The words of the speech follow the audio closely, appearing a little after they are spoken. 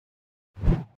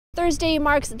Thursday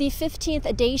marks the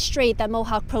 15th day straight that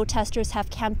Mohawk protesters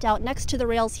have camped out next to the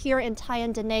rails here in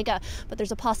Tyendinaga, but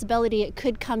there's a possibility it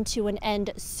could come to an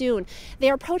end soon.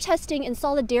 They are protesting in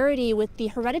solidarity with the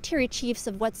hereditary chiefs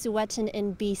of Wet'suwet'en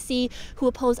in BC, who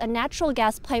oppose a natural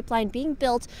gas pipeline being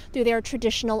built through their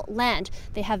traditional land.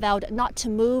 They have vowed not to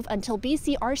move until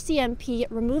BC RCMP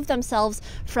remove themselves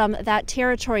from that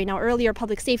territory. Now, earlier,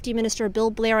 Public Safety Minister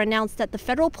Bill Blair announced that the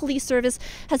Federal Police Service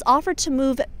has offered to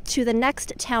move to the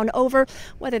next town over.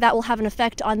 Whether that will have an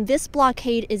effect on this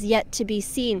blockade is yet to be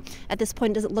seen. At this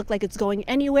point, it doesn't look like it's going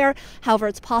anywhere. However,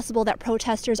 it's possible that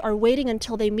protesters are waiting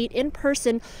until they meet in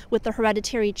person with the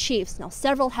hereditary chiefs. Now,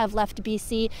 several have left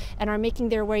BC and are making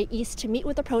their way east to meet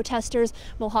with the protesters.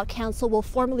 Mohawk Council will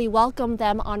formally welcome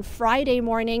them on Friday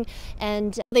morning,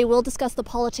 and they will discuss the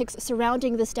politics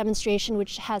surrounding this demonstration,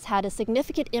 which has had a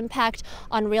significant impact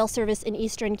on rail service in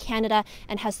eastern Canada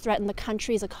and has threatened the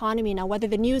country's economy. Now, whether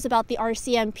the news about the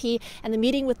RCMP and the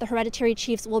meeting with the hereditary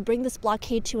chiefs will bring this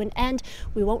blockade to an end,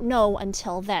 we won't know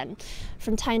until then.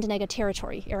 From Tyendinaga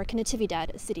Territory,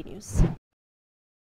 Natividad, City News.